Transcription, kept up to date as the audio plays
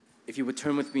If you would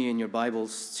turn with me in your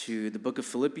Bibles to the book of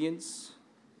Philippians,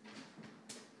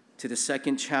 to the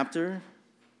second chapter,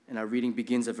 and our reading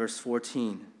begins at verse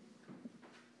 14.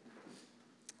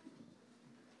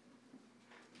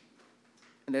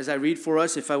 And as I read for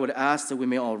us, if I would ask that we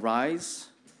may all rise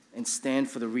and stand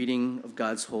for the reading of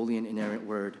God's holy and inerrant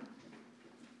word.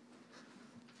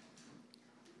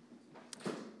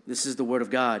 This is the word of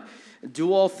God.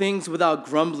 Do all things without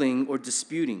grumbling or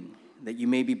disputing, that you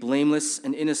may be blameless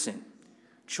and innocent,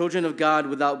 children of God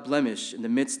without blemish in the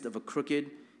midst of a crooked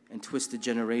and twisted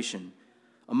generation,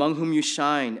 among whom you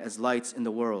shine as lights in the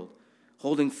world,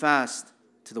 holding fast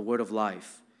to the word of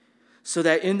life, so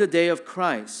that in the day of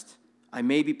Christ I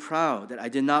may be proud that I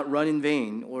did not run in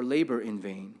vain or labor in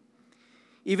vain.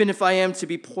 Even if I am to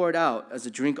be poured out as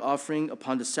a drink offering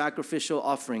upon the sacrificial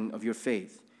offering of your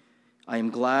faith, I am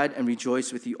glad and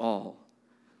rejoice with you all.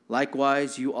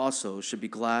 Likewise, you also should be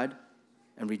glad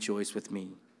and rejoice with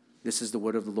me. This is the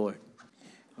word of the Lord.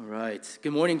 All right.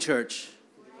 Good morning, church.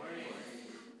 Good morning.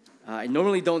 I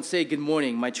normally don't say good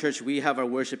morning. My church, we have our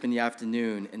worship in the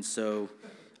afternoon, and so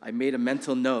I made a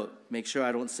mental note, make sure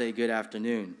I don't say good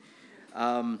afternoon.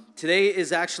 Today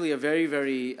is actually a very,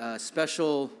 very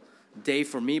special day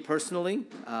for me personally.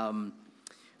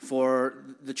 For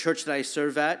the church that I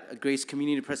serve at, Grace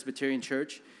Community Presbyterian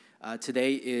Church,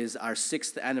 today is our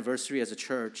 6th anniversary as a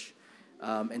church.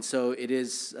 And so it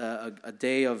is a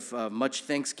day of much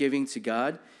thanksgiving to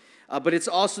God. But it's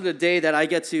also the day that I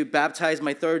get to baptize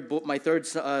my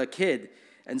third kid.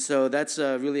 And so that's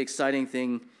a really exciting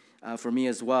thing for me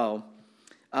as well.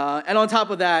 And on top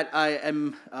of that, I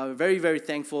am very, very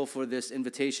thankful for this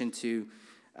invitation to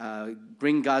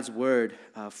bring God's word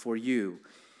for you.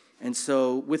 And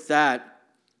so with that,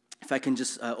 if I can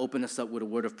just open us up with a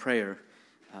word of prayer.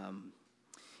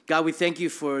 God, we thank you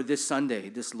for this Sunday,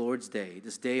 this Lord's Day,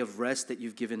 this day of rest that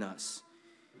you've given us.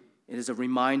 It is a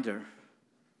reminder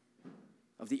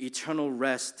of the eternal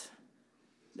rest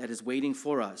that is waiting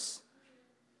for us,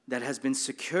 that has been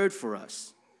secured for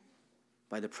us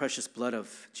by the precious blood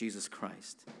of Jesus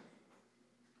Christ.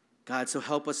 God, so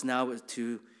help us now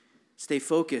to stay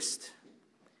focused,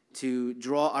 to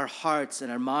draw our hearts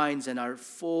and our minds and our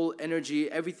full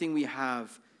energy, everything we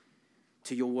have,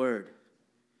 to your word.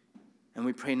 And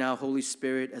we pray now, Holy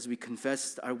Spirit, as we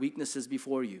confess our weaknesses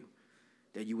before you,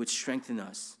 that you would strengthen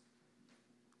us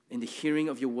in the hearing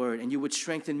of your word, and you would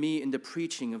strengthen me in the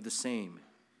preaching of the same.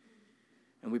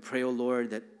 And we pray, O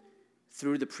Lord, that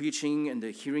through the preaching and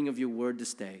the hearing of your word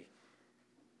this day,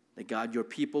 that God, your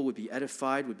people would be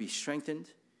edified, would be strengthened,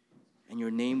 and your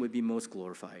name would be most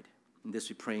glorified. And this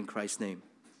we pray in Christ's name.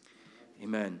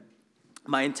 Amen.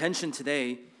 My intention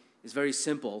today is very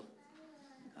simple.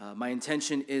 My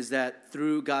intention is that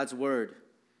through God's word,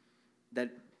 that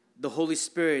the Holy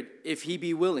Spirit, if he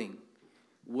be willing,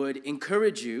 would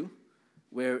encourage you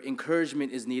where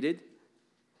encouragement is needed,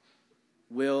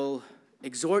 will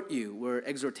exhort you where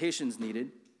exhortation is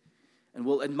needed, and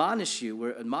will admonish you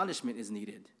where admonishment is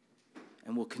needed,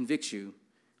 and will convict you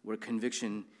where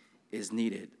conviction is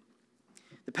needed.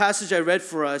 The passage I read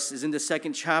for us is in the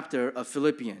second chapter of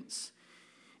Philippians.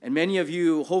 And many of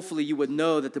you, hopefully you would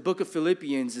know that the book of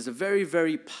Philippians is a very,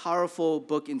 very powerful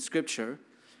book in Scripture.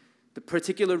 The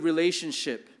particular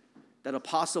relationship that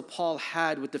Apostle Paul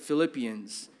had with the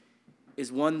Philippians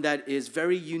is one that is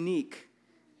very unique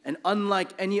and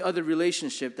unlike any other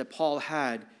relationship that Paul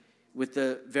had with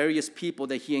the various people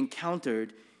that he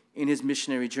encountered in his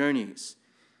missionary journeys.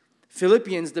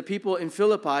 Philippians, the people in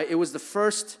Philippi, it was the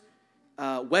first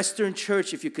Western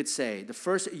church, if you could say, the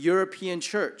first European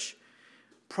church.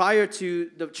 Prior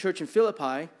to the church in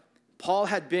Philippi, Paul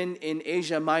had been in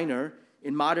Asia Minor,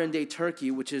 in modern-day Turkey,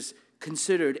 which is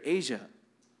considered Asia.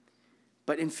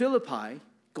 But in Philippi,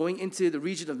 going into the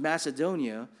region of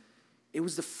Macedonia, it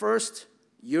was the first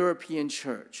European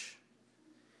church.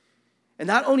 And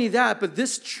not only that, but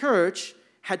this church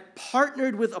had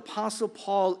partnered with Apostle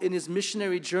Paul in his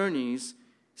missionary journeys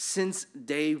since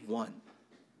day one.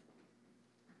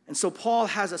 And so Paul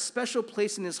has a special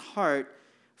place in his heart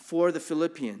for the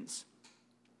Philippians.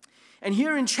 And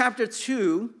here in chapter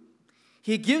 2,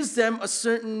 he gives them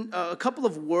a couple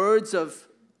of words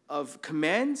of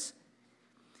commands.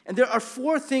 And there are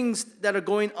 4 things that are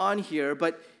going on here,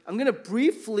 but I'm going to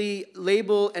briefly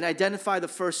label and identify the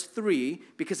first 3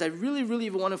 because I really, really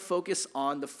want to focus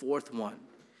on the 4th one.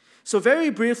 So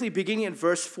very briefly, beginning in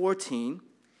verse 14,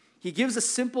 he gives a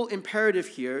simple imperative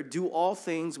here: do all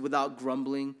things without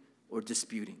grumbling or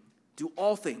disputing. Do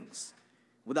all things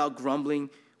without grumbling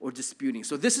or disputing.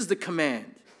 So this is the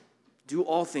command. Do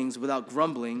all things without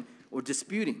grumbling or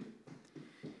disputing.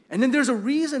 And then there's a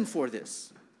reason for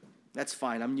this. That's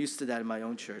fine. I'm used to that in my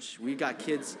own church. We got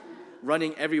kids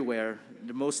running everywhere.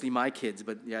 They're mostly my kids,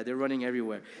 but yeah, they're running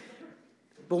everywhere.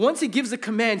 But once he gives a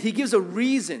command, he gives a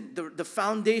reason, the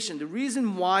foundation, the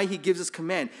reason why he gives this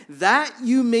command, that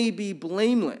you may be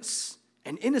blameless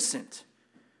and innocent,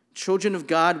 children of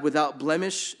God without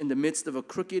blemish in the midst of a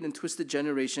crooked and twisted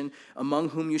generation, among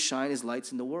whom you shine as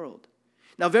lights in the world.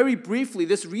 Now, very briefly,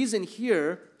 this reason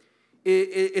here,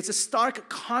 it's a stark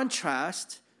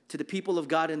contrast to the people of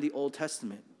God in the Old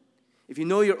Testament. If you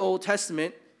know your Old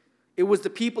Testament, it was the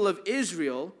people of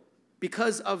Israel,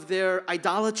 because of their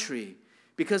idolatry,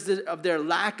 because of their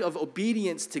lack of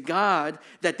obedience to God,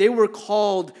 that they were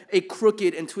called a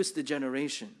crooked and twisted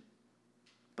generation.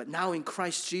 But now in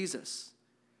Christ Jesus,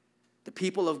 the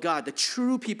people of God, the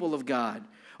true people of God,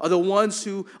 are the ones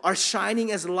who are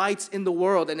shining as lights in the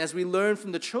world. And as we learn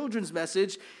from the children's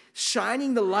message,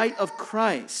 shining the light of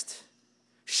Christ,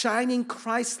 shining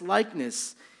Christ's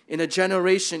likeness in a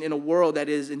generation, in a world that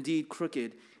is indeed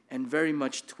crooked and very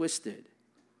much twisted.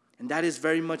 And that is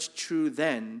very much true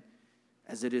then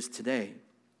as it is today.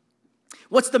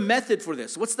 What's the method for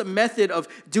this? What's the method of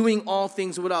doing all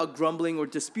things without grumbling or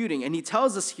disputing? And he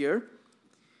tells us here,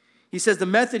 he says the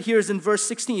method here is in verse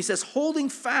 16. He says, holding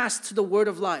fast to the word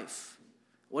of life.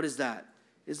 What is that?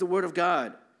 It's the word of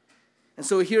God. And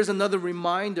so here's another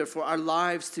reminder for our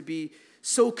lives to be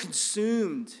so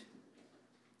consumed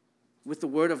with the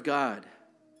word of God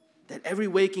that every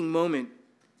waking moment,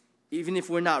 even if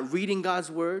we're not reading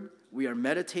God's word, we are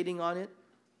meditating on it.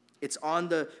 It's on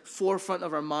the forefront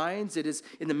of our minds. It is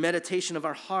in the meditation of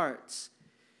our hearts.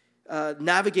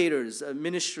 Navigators,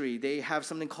 ministry, they have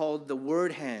something called the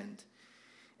word hand.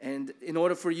 And in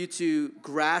order for you to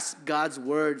grasp God's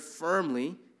word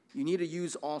firmly, you need to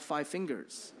use all 5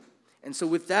 fingers. And so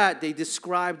with that, they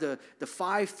describe the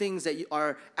 5 things that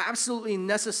are absolutely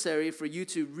necessary for you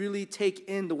to really take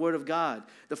in the word of God.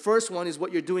 The first one is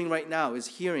what you're doing right now, is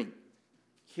hearing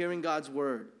God's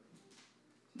word.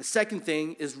 The second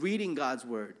thing is reading God's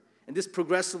word. And this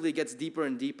progressively gets deeper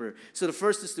and deeper. So the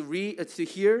first is to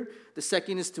hear. The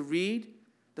second is to read.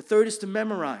 The third is to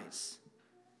memorize.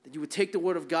 That you would take the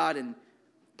word of God and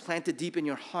plant it deep in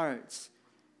your hearts.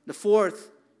 The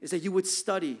fourth is that you would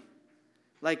study.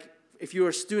 Like if you're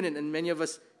a student, and many of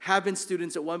us have been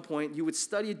students at one point, you would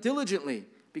study diligently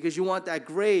because you want that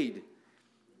grade.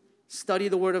 Study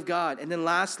the word of God. And then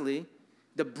lastly,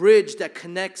 the bridge that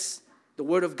connects the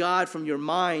word of God from your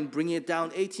mind, bringing it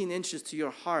down 18 inches to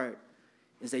your heart,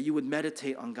 is that you would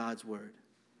meditate on God's word.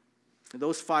 And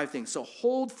those 5 things. So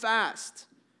hold fast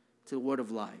to the word of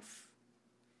life.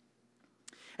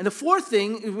 And the fourth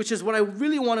thing, which is what I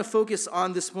really want to focus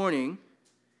on this morning,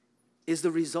 is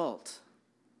the result.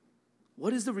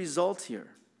 What is the result here?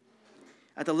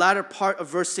 At the latter part of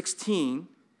verse 16,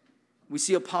 we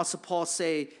see Apostle Paul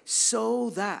say, so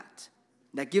that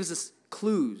gives us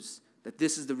clues that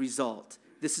this is the result.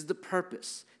 This is the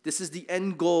purpose. This is the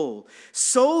end goal.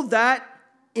 So that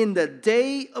in the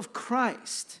day of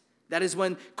Christ, that is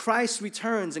when Christ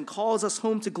returns and calls us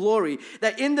home to glory,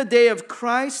 that in the day of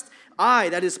Christ, I,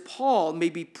 that is Paul, may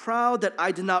be proud that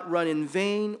I did not run in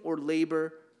vain or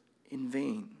labor in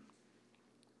vain.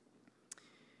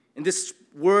 And this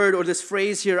word or this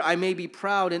phrase here, I may be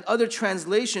proud, in other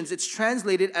translations, it's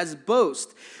translated as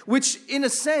boast, which in a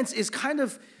sense is kind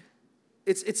of,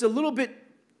 it's a little bit,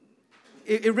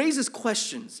 it raises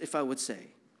questions, if I would say.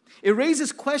 It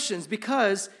raises questions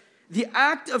because the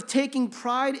act of taking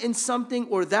pride in something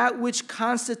or that which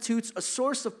constitutes a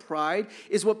source of pride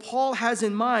is what Paul has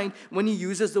in mind when he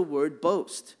uses the word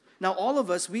boast. Now, all of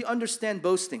us, we understand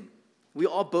boasting. We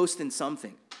all boast in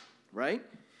something, right?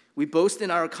 We boast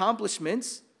in our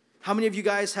accomplishments. How many of you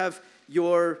guys have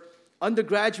your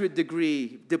undergraduate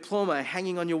degree, diploma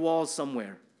hanging on your wall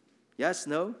somewhere? Yes?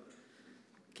 No?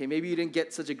 Okay, maybe you didn't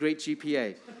get such a great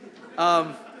GPA.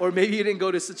 Or maybe you didn't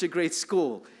go to such a great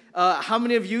school. How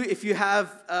many of you, if you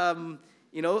have,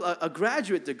 a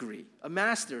graduate degree, a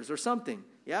master's or something,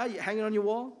 yeah, you hanging on your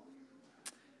wall?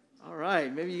 All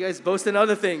right, maybe you guys boast in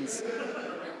other things.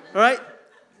 All right?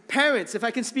 Parents, if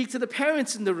I can speak to the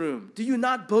parents in the room, do you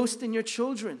not boast in your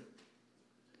children?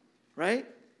 Right?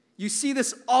 You see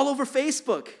this all over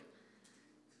Facebook.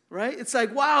 Right? It's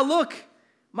like, wow, look,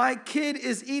 my kid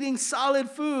is eating solid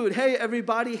food. Hey,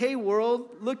 everybody. Hey, world,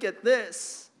 look at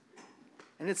this.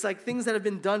 And it's like things that have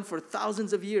been done for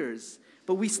thousands of years,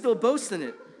 but we still boast in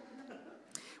it.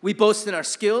 We boast in our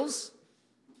skills.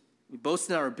 We boast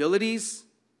in our abilities.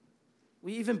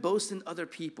 We even boast in other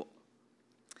people.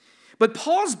 But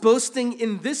Paul's boasting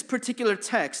in this particular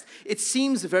text, it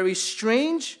seems very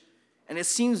strange and it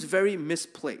seems very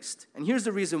misplaced. And here's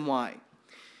the reason why.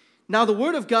 Now, the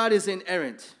word of God is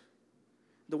inerrant.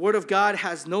 The Word of God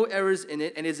has no errors in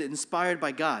it and is inspired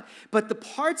by God. But the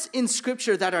parts in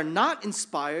Scripture that are not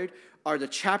inspired are the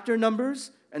chapter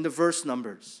numbers and the verse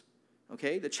numbers.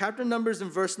 Okay? The chapter numbers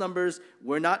and verse numbers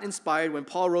were not inspired. When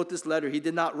Paul wrote this letter, he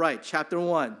did not write chapter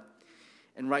 1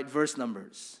 and write verse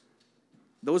numbers.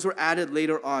 Those were added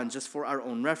later on just for our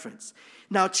own reference.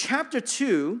 Now, chapter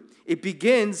 2, it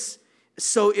begins,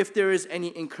 so if there is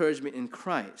any encouragement in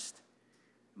Christ.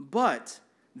 But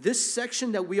this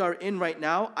section that we are in right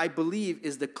now, I believe,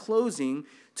 is the closing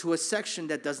to a section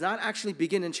that does not actually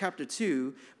begin in chapter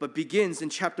 2, but begins in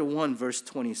chapter 1, verse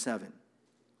 27.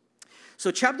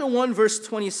 So chapter 1, verse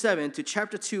 27 to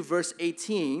chapter 2, verse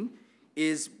 18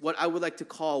 is what I would like to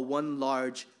call one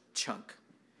large chunk.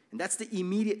 And that's the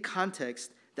immediate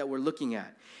context that we're looking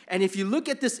at. And if you look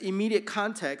at this immediate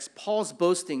context, Paul's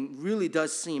boasting really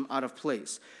does seem out of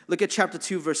place. Look at chapter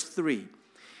 2, verse 3.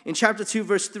 In chapter 2,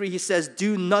 verse 3, he says,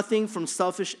 "Do nothing from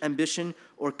selfish ambition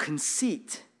or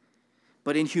conceit,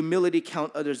 but in humility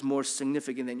count others more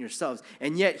significant than yourselves."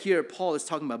 And yet here, Paul is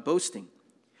talking about boasting.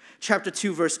 Chapter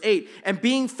 2, verse 8, "And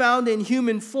being found in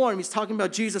human form," he's talking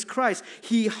about Jesus Christ,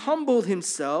 "he humbled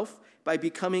himself by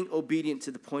becoming obedient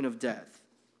to the point of death."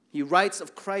 He writes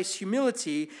of Christ's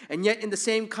humility, and yet in the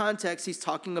same context, he's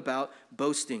talking about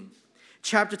boasting.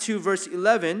 Chapter 2, verse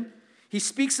 11, he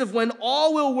speaks of when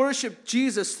all will worship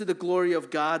Jesus to the glory of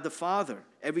God the Father.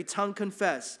 Every tongue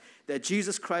confess that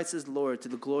Jesus Christ is Lord to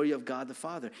the glory of God the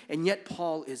Father. And yet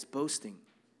Paul is boasting.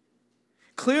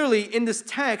 Clearly, in this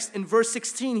text, in verse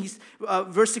 16,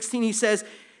 he says,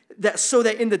 that so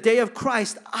that in the day of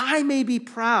Christ, I may be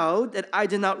proud that I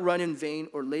did not run in vain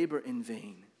or labor in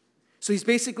vain. So he's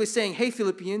basically saying, hey,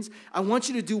 Philippians, I want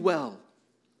you to do well.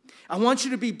 I want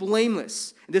you to be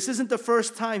blameless. This isn't the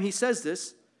first time he says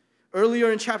this.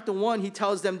 Earlier in chapter 1, he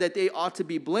tells them that they ought to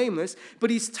be blameless, but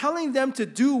he's telling them to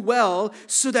do well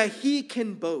so that he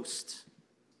can boast.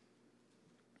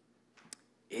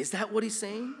 Is that what he's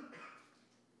saying?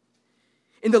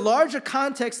 In the larger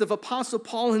context of Apostle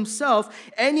Paul himself,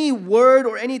 any word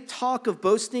or any talk of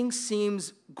boasting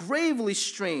seems gravely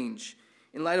strange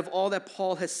in light of all that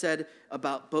Paul has said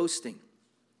about boasting.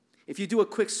 If you do a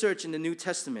quick search in the New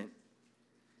Testament,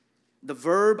 the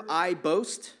verb I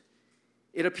boast,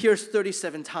 it appears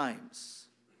 37 times.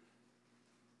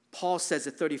 Paul says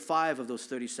it 35 of those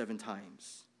 37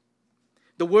 times.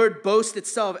 The word boast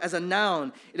itself as a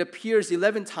noun, it appears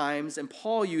 11 times, and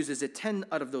Paul uses it 10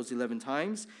 out of those 11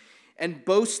 times. And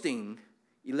boasting,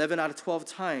 11 out of 12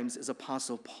 times, is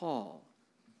Apostle Paul.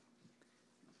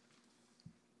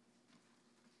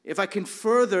 If I can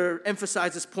further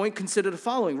emphasize this point, consider the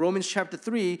following. Romans chapter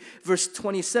 3, verse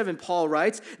 27, Paul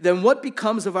writes, "Then what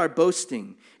becomes of our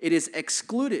boasting? It is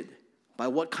excluded. By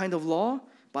what kind of law?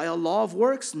 By a law of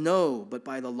works? No, but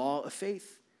by the law of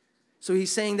faith." So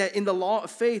he's saying that in the law of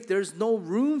faith, there's no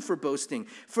room for boasting.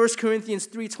 1 Corinthians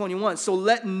 3:21, "So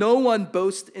let no one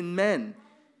boast in men."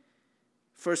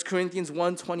 1 Corinthians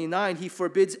 1:29, he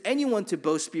forbids anyone to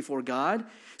boast before God.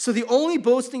 So the only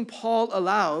boasting Paul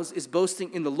allows is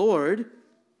boasting in the Lord,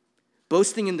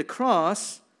 boasting in the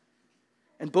cross,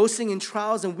 and boasting in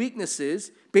trials and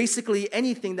weaknesses, basically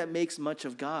anything that makes much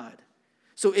of God.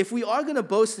 So if we are going to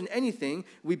boast in anything,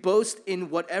 we boast in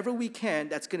whatever we can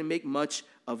that's going to make much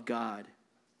of God.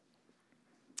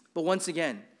 But once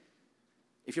again,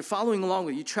 if you're following along,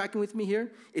 are you tracking with me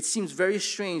here? It seems very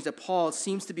strange that Paul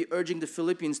seems to be urging the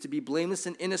Philippians to be blameless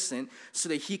and innocent so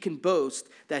that he can boast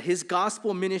that his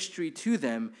gospel ministry to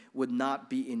them would not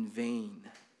be in vain.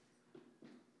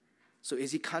 So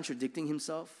is he contradicting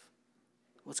himself?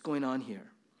 What's going on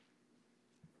here?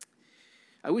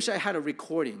 I wish I had a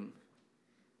recording.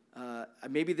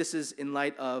 Maybe this is in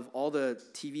light of all the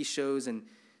TV shows and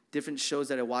different shows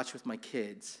that I watch with my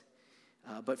kids.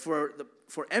 But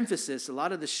for emphasis, a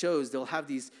lot of the shows, they'll have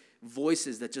these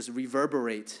voices that just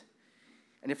reverberate.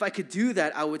 And if I could do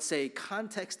that, I would say,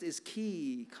 context is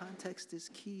key. Context is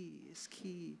key, is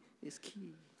key, is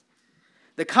key.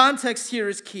 The context here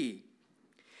is key.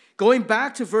 Going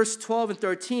back to verse 12 and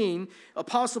 13,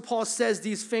 Apostle Paul says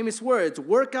these famous words,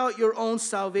 "Work out your own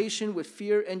salvation with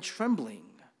fear and trembling."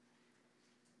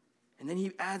 And then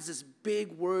he adds this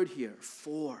big word here,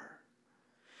 "for."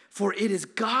 "For it is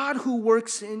God who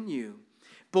works in you,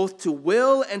 both to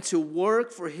will and to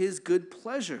work for his good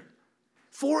pleasure."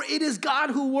 For it is God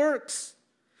who works.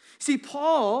 See,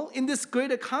 Paul, in this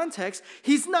greater context,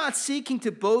 he's not seeking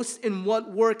to boast in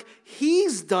what work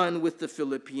he's done with the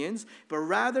Philippians, but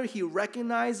rather he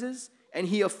recognizes and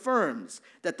he affirms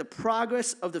that the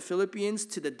progress of the Philippians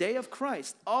to the day of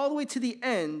Christ, all the way to the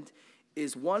end,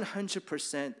 is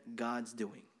 100% God's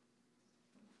doing.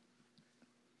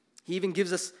 He even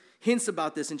gives us hints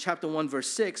about this in chapter 1, verse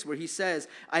 6, where he says,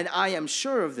 "And I am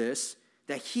sure of this,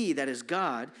 that he, that is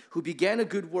God, who began a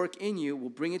good work in you, will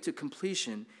bring it to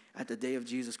completion at the day of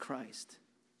Jesus Christ."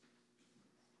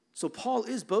 So Paul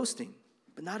is boasting,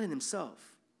 but not in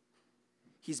himself.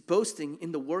 He's boasting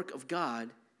in the work of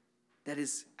God that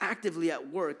is actively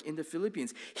at work in the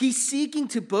Philippians. He's seeking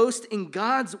to boast in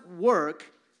God's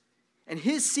work, and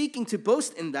his seeking to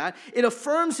boast in that, it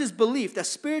affirms his belief that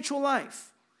spiritual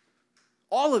life,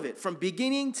 all of it, from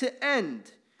beginning to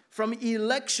end, from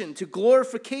election to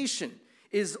glorification,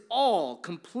 is all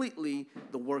completely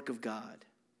the work of God,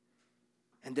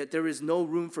 and that there is no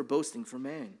room for boasting for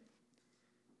man.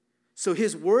 So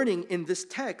his wording in this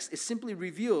text, it simply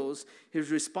reveals his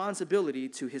responsibility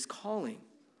to his calling.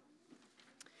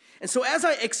 And so as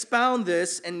I expound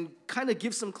this and kind of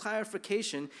give some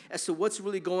clarification as to what's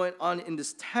really going on in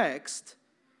this text,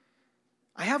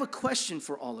 I have a question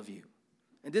for all of you.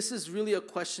 And this is really a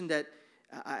question that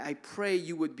I pray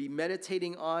you would be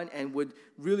meditating on and would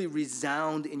really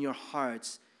resound in your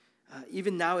hearts,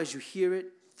 even now as you hear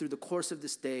it through the course of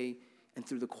this day and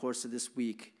through the course of this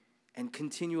week and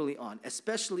continually on,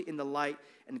 especially in the light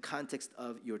and context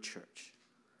of your church.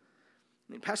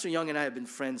 Pastor Young and I have been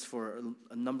friends for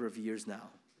a number of years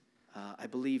now. I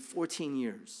believe 14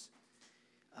 years.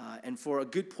 And for a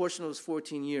good portion of those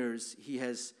 14 years, he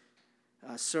has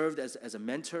served as a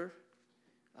mentor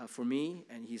for me,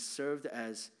 and he's served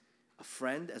as a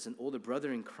friend, as an older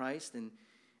brother in Christ, and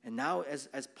now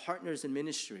as partners in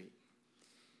ministry.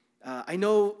 I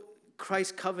know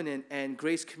Christ Covenant and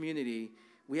Grace Community,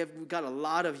 we've got a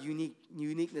lot of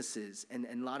uniquenesses and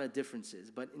a lot of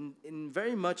differences, but in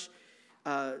very much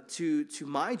to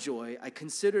my joy, I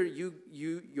consider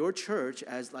your church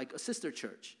as like a sister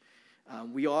church.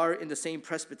 We are in the same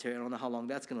presbytery. I don't know how long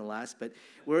that's going to last, but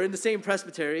we're in the same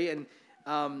presbytery, and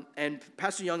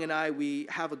Pastor Young and I, we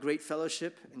have a great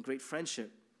fellowship and great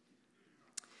friendship.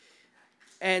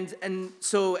 And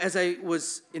so as I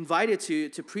was invited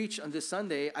to preach on this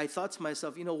Sunday, I thought to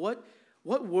myself, you know what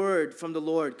word from the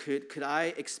Lord could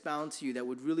I expound to you that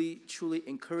would really, truly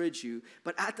encourage you,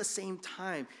 but at the same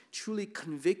time, truly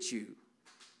convict you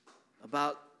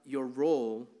about your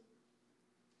role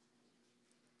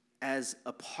as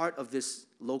a part of this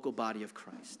local body of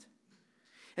Christ?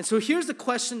 And so here's the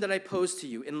question that I pose to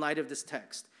you in light of this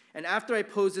text. And after I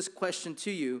pose this question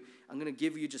to you, I'm going to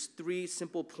give you just 3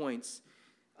 simple points,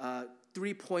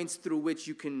 3 points through which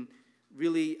you can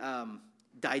really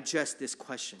digest this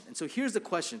question. And so here's the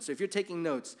question. So if you're taking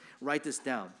notes, write this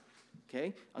down.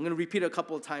 Okay? I'm going to repeat it a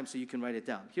couple of times so you can write it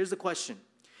down. Here's the question.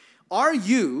 Are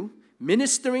you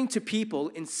ministering to people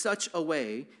in such a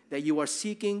way that you are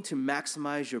seeking to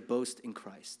maximize your boast in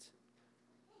Christ?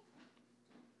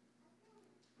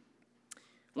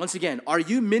 Once again, are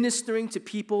you ministering to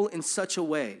people in such a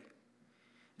way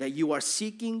that you are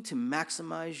seeking to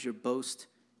maximize your boast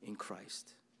in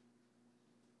Christ?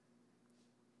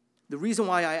 The reason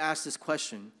why I ask this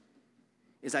question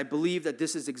is I believe that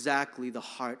this is exactly the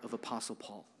heart of Apostle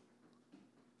Paul.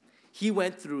 He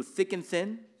went through thick and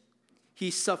thin.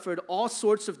 He suffered all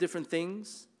sorts of different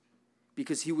things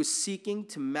because he was seeking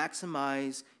to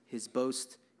maximize his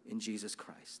boast in Jesus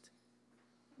Christ.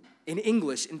 In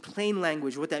English, in plain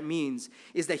language, what that means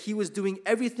is that he was doing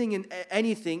everything and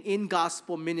anything in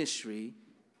gospel ministry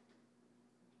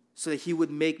so that he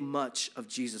would make much of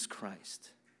Jesus Christ.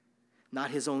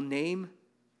 Not his own name,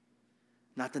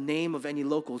 not the name of any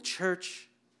local church,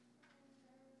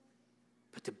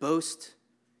 but to boast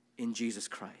in Jesus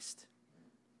Christ.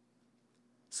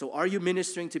 So are you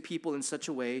ministering to people in such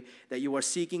a way that you are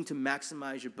seeking to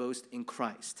maximize your boast in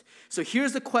Christ? So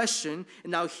here's the question,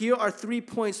 and now here are 3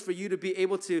 points for you to be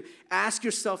able to ask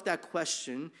yourself that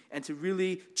question and to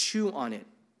really chew on it.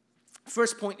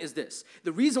 First point is this.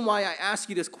 The reason why I ask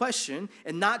you this question,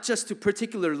 and not just to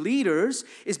particular leaders,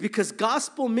 is because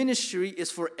gospel ministry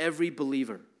is for every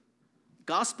believer.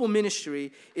 Gospel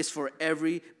ministry is for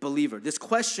every believer. This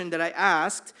question that I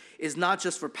asked is not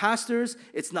just for pastors,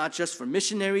 it's not just for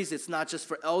missionaries, it's not just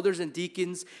for elders and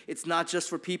deacons, it's not just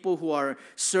for people who are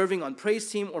serving on praise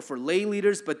team or for lay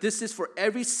leaders, but this is for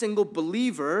every single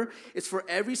believer. It's for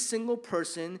every single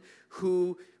person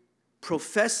who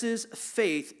professes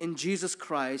faith in Jesus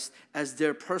Christ as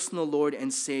their personal Lord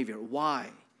and Savior. Why?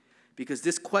 Because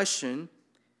this question,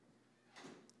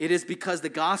 it is because the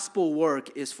gospel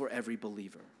work is for every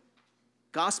believer.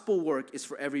 Gospel work is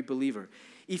for every believer.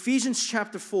 Ephesians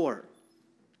chapter 4.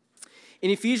 In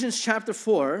Ephesians chapter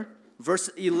 4, verse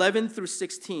 11 through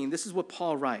 16, this is what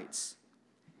Paul writes.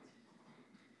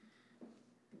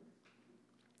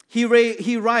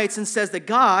 he writes and says that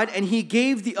God, and he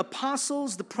gave the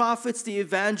apostles, the prophets, the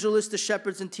evangelists, the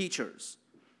shepherds, and teachers.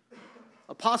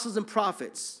 Apostles and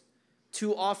prophets,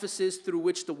 two offices through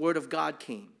which the word of God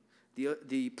came.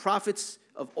 The prophets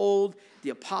of old,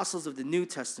 the apostles of the New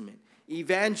Testament.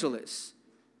 Evangelists,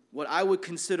 what I would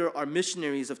consider are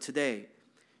missionaries of today.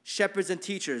 Shepherds and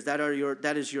teachers, that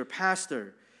is your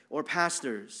pastor or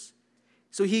pastors.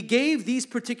 So he gave these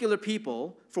particular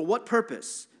people for what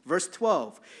purpose? Verse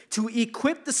 12, to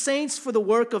equip the saints for the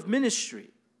work of ministry.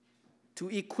 To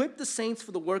equip the saints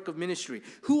for the work of ministry.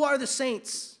 Who are the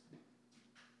saints?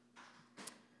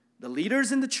 The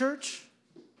leaders in the church?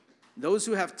 Those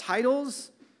who have titles?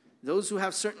 Those who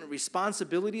have certain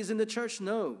responsibilities in the church?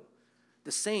 No.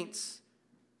 The saints,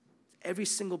 every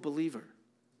single believer.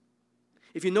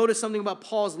 If you notice something about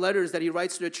Paul's letters that he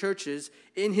writes to the churches,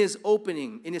 in his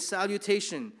opening, in his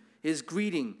salutation, his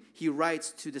greeting, he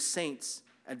writes to the saints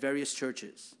at various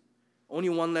churches. Only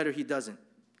one letter he doesn't,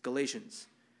 Galatians.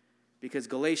 Because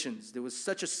Galatians, there was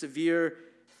such a severe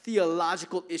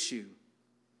theological issue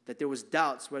that there was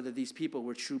doubts whether these people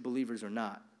were true believers or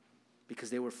not, because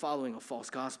they were following a false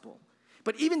gospel.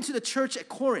 But even to the church at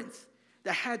Corinth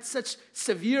that had such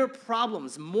severe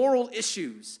problems, moral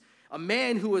issues, a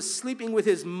man who was sleeping with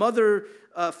his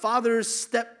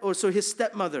his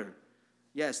stepmother.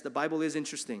 Yes, the Bible is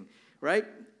interesting, right?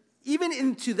 Even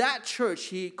into that church,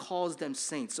 he calls them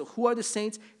saints. So who are the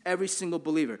saints? Every single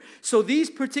believer. So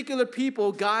these particular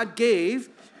people God gave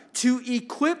to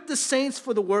equip the saints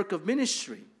for the work of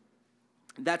ministry.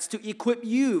 That's to equip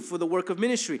you for the work of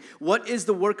ministry. What is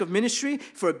the work of ministry?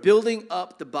 For building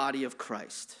up the body of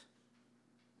Christ.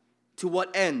 To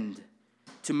what end?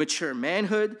 To mature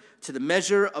manhood, to the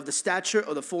measure of the stature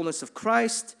of the fullness of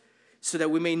Christ, so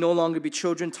that we may no longer be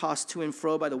children tossed to and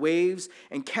fro by the waves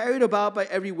and carried about by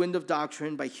every wind of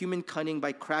doctrine, by human cunning,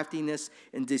 by craftiness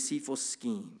and deceitful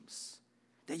schemes.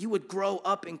 That you would grow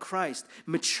up in Christ,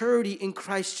 maturity in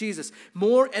Christ Jesus,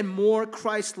 more and more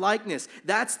Christ-likeness.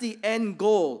 That's the end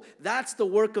goal. That's the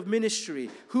work of ministry.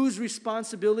 Whose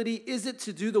responsibility is it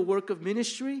to do the work of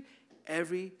ministry?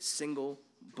 Every single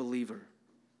believer.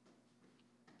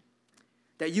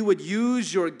 That you would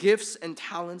use your gifts and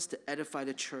talents to edify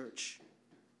the church.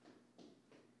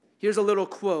 Here's a little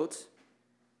quote.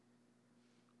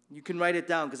 You can write it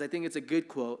down because I think it's a good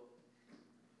quote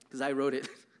because I wrote it.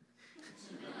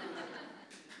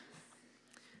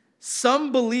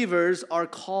 Some believers are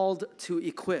called to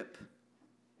equip,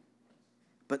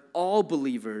 but all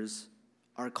believers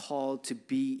are called to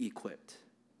be equipped.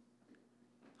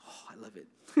 Oh, I love it.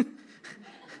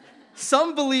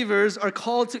 Some believers are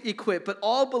called to equip, but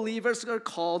all believers are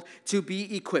called to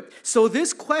be equipped. So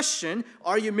this question,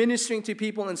 are you ministering to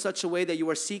people in such a way that you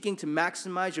are seeking to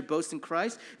maximize your boast in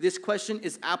Christ? This question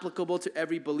is applicable to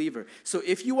every believer. So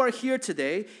if you are here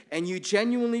today and you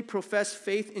genuinely profess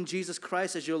faith in Jesus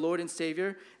Christ as your Lord and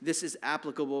Savior, this is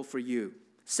applicable for you.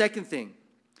 Second thing,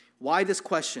 why this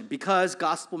question? Because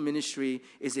gospel ministry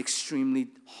is extremely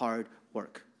hard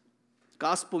work.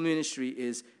 Gospel ministry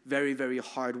is very, very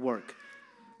hard work.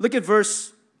 Look at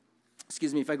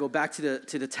if I go back to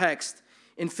the text,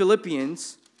 in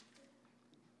Philippians,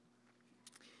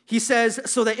 he says,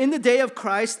 so that in the day of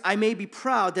Christ I may be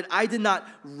proud that I did not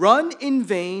run in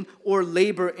vain or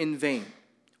labor in vain.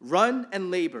 Run and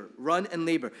labor, run and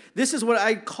labor. This is what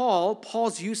I call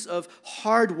Paul's use of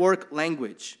hard work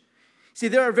language. See,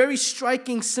 there are very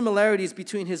striking similarities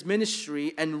between his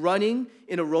ministry and running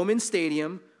in a Roman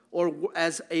stadium or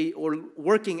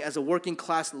working as a working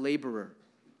class laborer,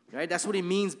 right? That's what he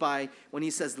means by when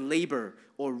he says labor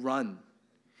or run.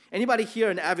 Anybody here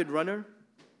an avid runner?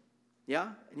 Yeah?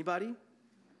 Anybody?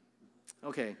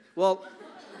 Okay. Well,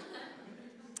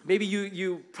 maybe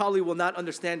you probably will not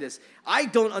understand this. I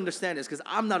don't understand this because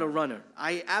I'm not a runner.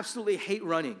 I absolutely hate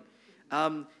running.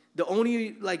 The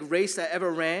only race I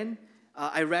ever ran,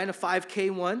 I ran a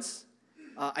 5K once.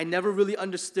 I never really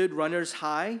understood runner's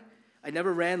high. I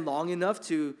never ran long enough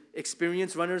to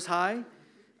experience runner's high.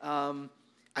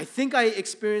 I think I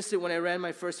experienced it when I ran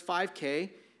my first 5K,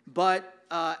 but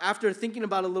after thinking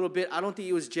about it a little bit, I don't think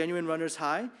it was genuine runner's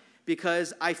high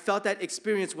because I felt that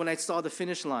experience when I saw the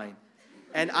finish line.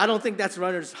 And I don't think that's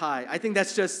runner's high. I think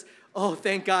that's just, oh,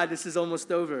 thank God, this is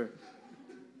almost over.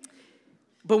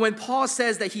 But when Paul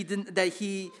says that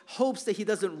he hopes that he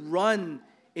doesn't run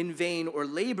in vain or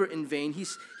labor in vain,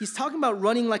 he's talking about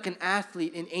running like an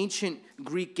athlete in ancient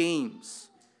Greek games,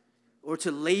 or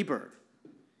to labor.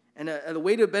 And the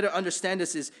way to better understand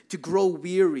this is to grow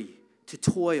weary, to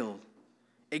toil,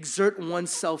 exert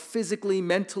oneself physically,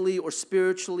 mentally, or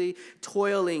spiritually,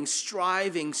 toiling,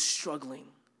 striving, struggling.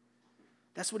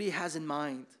 That's what he has in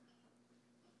mind.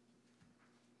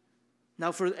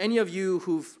 Now, for any of you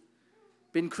who've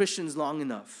been Christians long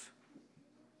enough,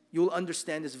 you'll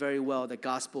understand this very well, that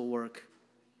gospel work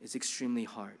is extremely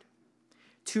hard.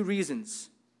 2 reasons,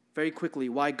 very quickly,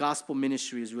 why gospel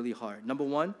ministry is really hard. Number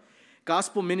 1,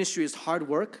 gospel ministry is hard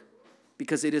work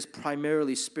because it is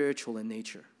primarily spiritual in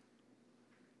nature.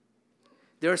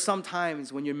 There are some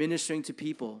times when you're ministering to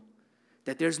people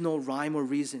that there's no rhyme or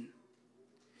reason.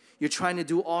 You're trying to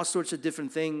do all sorts of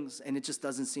different things and it just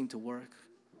doesn't seem to work.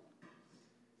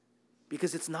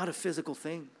 Because it's not a physical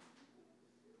thing.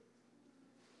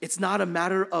 It's not a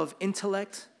matter of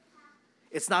intellect.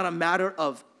 It's not a matter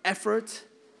of effort,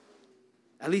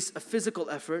 at least a physical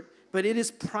effort, but it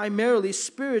is primarily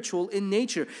spiritual in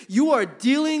nature. You are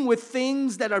dealing with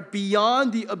things that are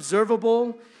beyond the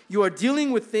observable. You are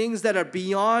dealing with things that are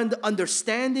beyond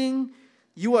understanding.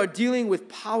 You are dealing with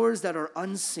powers that are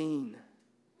unseen.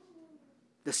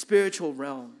 The spiritual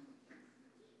realm.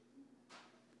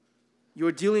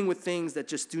 You're dealing with things that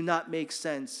just do not make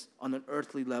sense on an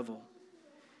earthly level.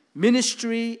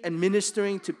 Ministry and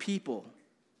ministering to people,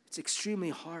 it's extremely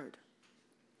hard.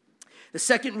 The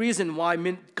second reason why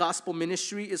gospel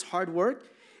ministry is hard work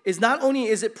is not only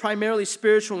is it primarily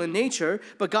spiritual in nature,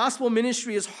 but gospel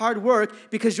ministry is hard work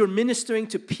because you're ministering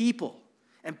to people,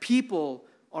 and people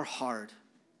are hard.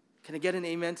 Can I get an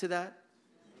amen to that?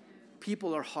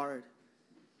 People are hard.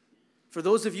 For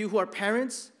those of you who are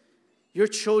parents, your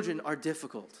children are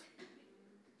difficult.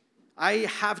 I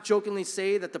half-jokingly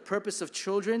say that the purpose of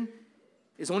children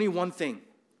is only one thing,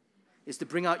 is to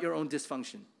bring out your own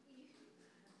dysfunction.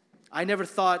 I never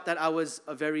thought that I was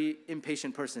a very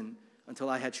impatient person until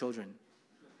I had children.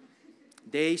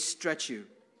 They stretch you.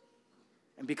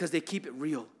 And because they keep it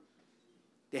real,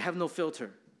 they have no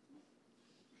filter.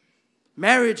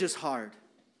 Marriage is hard.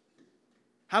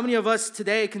 How many of us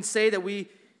today can say that we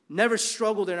never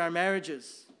struggled in our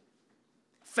marriages?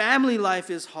 Family life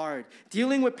is hard.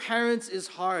 Dealing with parents is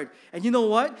hard. And you know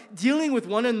what? Dealing with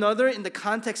one another in the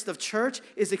context of church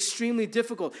is extremely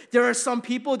difficult. There are some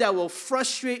people that will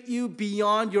frustrate you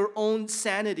beyond your own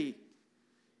sanity.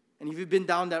 And if you've been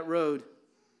down that road,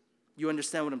 you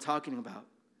understand what I'm talking about.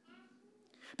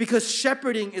 Because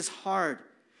shepherding is hard.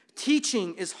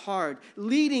 Teaching is hard.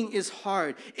 Leading is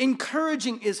hard.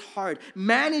 Encouraging is hard.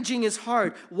 Managing is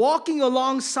hard. Walking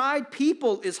alongside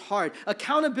people is hard.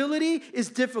 Accountability is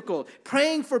difficult.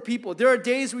 Praying for people. There are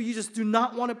days where you just do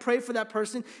not want to pray for that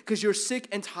person because you're sick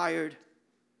and tired.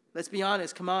 Let's be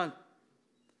honest. Come on.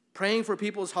 Praying for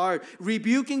people is hard.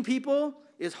 Rebuking people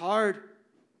is hard.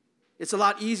 It's a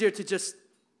lot easier to just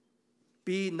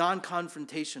be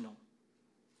non-confrontational.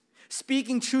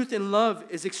 Speaking truth in love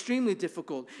is extremely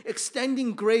difficult.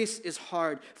 Extending grace is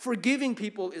hard. Forgiving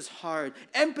people is hard.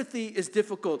 Empathy is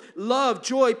difficult. Love,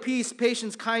 joy, peace,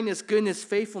 patience, kindness, goodness,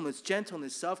 faithfulness,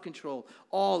 gentleness, self-control,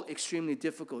 all extremely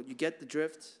difficult. You get the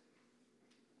drift?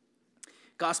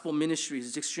 Gospel ministry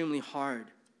is extremely hard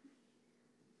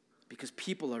because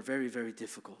people are very, very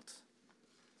difficult.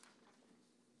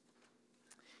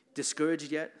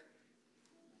 Discouraged yet?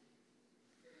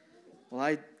 Well,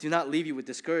 I do not leave you with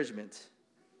discouragement.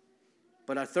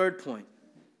 But our third point,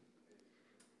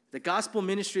 the gospel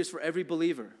ministry is for every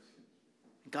believer.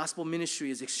 Gospel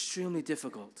ministry is extremely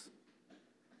difficult.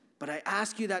 But I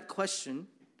ask you that question,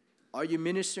 are you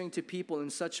ministering to people in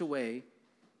such a way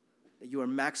that you are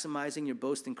maximizing your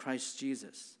boast in Christ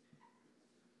Jesus?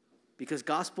 Because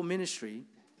gospel ministry,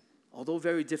 although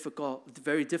very difficult,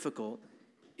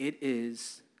 it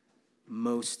is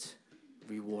most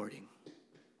rewarding.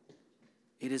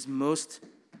 It is most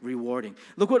rewarding.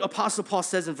 Look what Apostle Paul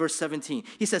says in verse 17.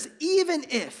 He says, even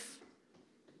if,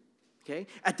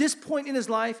 at this point in his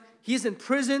life, he's in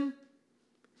prison,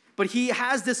 but he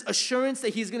has this assurance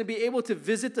that he's going to be able to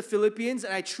visit the Philippians,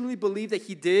 and I truly believe that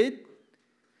he did.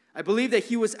 I believe that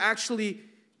he was actually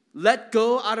let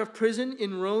go out of prison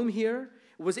in Rome here,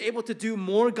 was able to do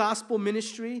more gospel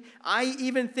ministry. I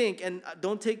even think, and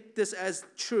don't take this as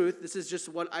truth, this is just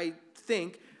what I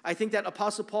think that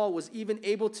Apostle Paul was even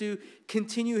able to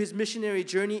continue his missionary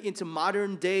journey into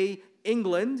modern-day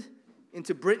England,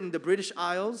 into Britain, the British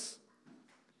Isles.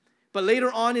 But later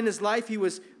on in his life, he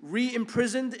was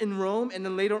re-imprisoned in Rome and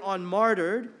then later on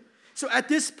martyred. So at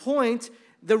this point,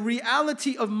 the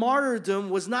reality of martyrdom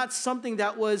was not something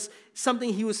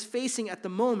he was facing at the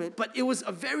moment, but it was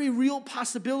a very real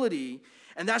possibility.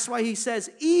 And that's why he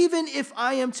says, even if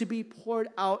I am to be poured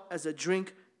out as a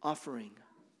drink offering,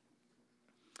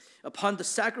 upon the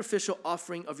sacrificial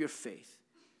offering of your faith.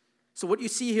 So what you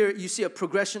see here, you see a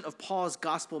progression of Paul's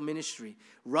gospel ministry,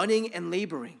 running and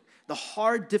laboring, the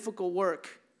hard, difficult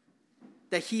work,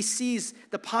 that he sees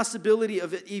the possibility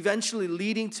of it eventually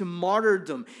leading to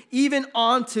martyrdom, even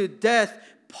on to death.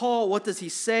 Paul, what does he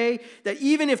say? That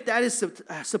even if that is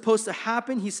supposed to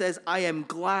happen, he says, I am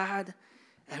glad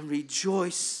and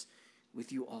rejoice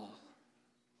with you all.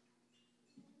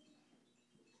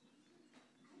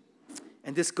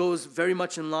 And this goes very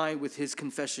much in line with his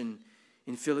confession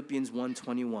in Philippians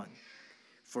 1:21.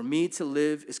 For me to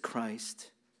live is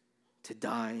Christ, to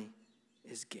die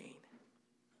is gain.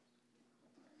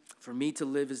 For me to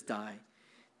live is die,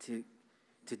 to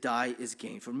die is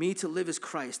gain. For me to live is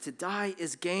Christ, to die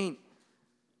is gain.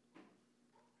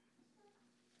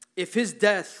 If his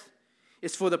death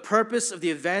is for the purpose of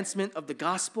the advancement of the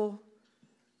gospel,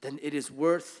 then it is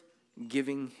worth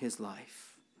giving his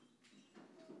life.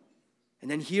 And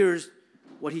then here's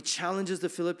what he challenges the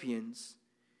Philippians,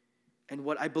 and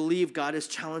what I believe God is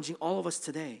challenging all of us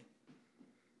today.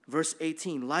 Verse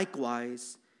 18,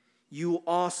 likewise, you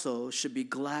also should be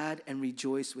glad and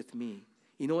rejoice with me.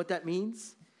 You know what that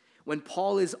means? When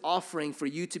Paul is offering for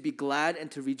you to be glad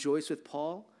and to rejoice with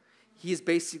Paul, he is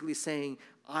basically saying,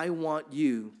 I want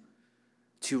you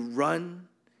to run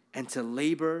and to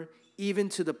labor even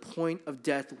to the point of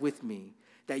death with me,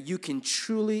 that you can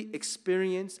truly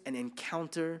experience and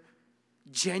encounter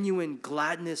genuine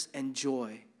gladness and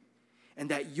joy, and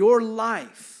that your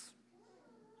life,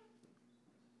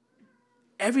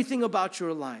 everything about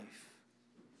your life,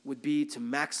 would be to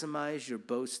maximize your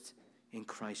boast in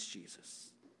Christ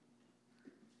Jesus.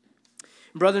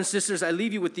 Brothers and sisters, I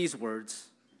leave you with these words.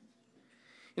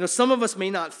 You know, some of us may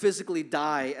not physically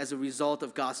die as a result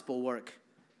of gospel work,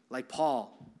 like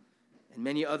Paul and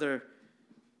many other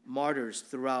martyrs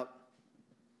throughout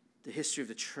the history of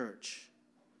the church.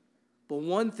 But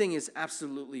one thing is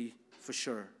absolutely for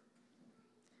sure.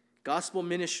 Gospel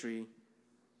ministry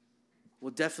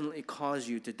will definitely cause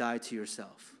you to die to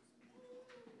yourself.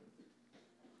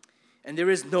 And there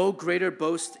is no greater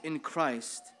boast in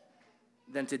Christ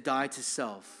than to die to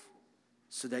self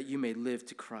so that you may live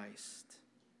to Christ.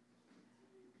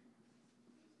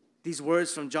 These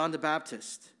words from John the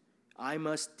Baptist, I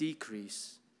must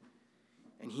decrease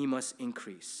and he must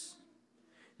increase.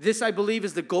 This, I believe,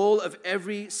 is the goal of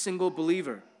every single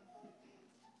believer.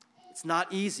 It's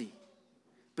not easy,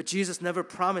 but Jesus never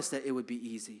promised that it would be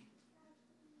easy.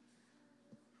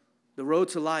 The road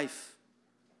to life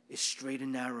is straight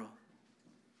and narrow.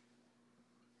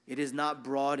 It is not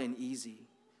broad and easy.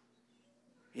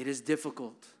 It is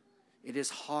difficult. It is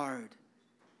hard.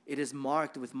 It is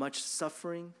marked with much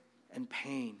suffering and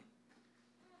pain,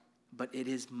 but it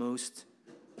is most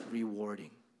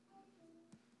rewarding.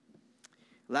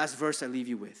 Last verse I leave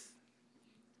you with.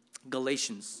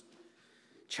 Galatians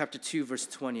chapter 2, verse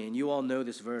 20. And you all know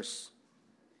this verse.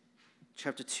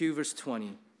 Chapter 2, verse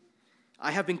 20.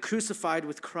 I have been crucified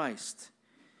with Christ.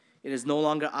 It is no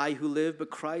longer I who live, but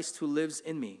Christ who lives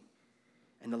in me.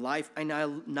 And the life I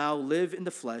now live in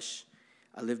the flesh,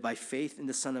 I live by faith in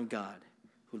the Son of God,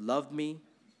 who loved me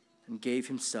and gave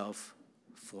himself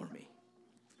for me.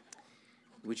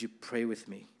 Would you pray with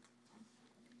me?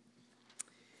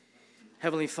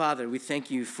 Heavenly Father, we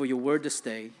thank you for your word this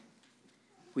day.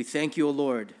 We thank you, O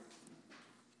Lord,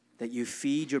 that you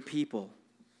feed your people,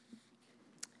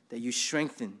 that you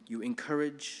strengthen, you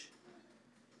encourage,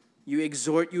 you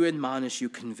exhort, you admonish, you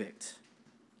convict.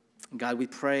 God, we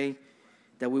pray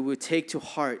that we would take to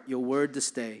heart your word this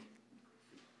day,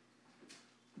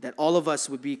 that all of us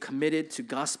would be committed to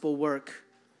gospel work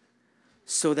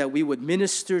so that we would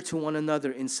minister to one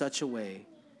another in such a way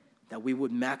that we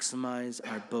would maximize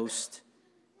our boast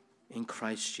in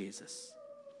Christ Jesus.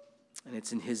 And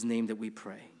it's in his name that we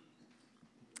pray.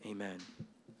 Amen.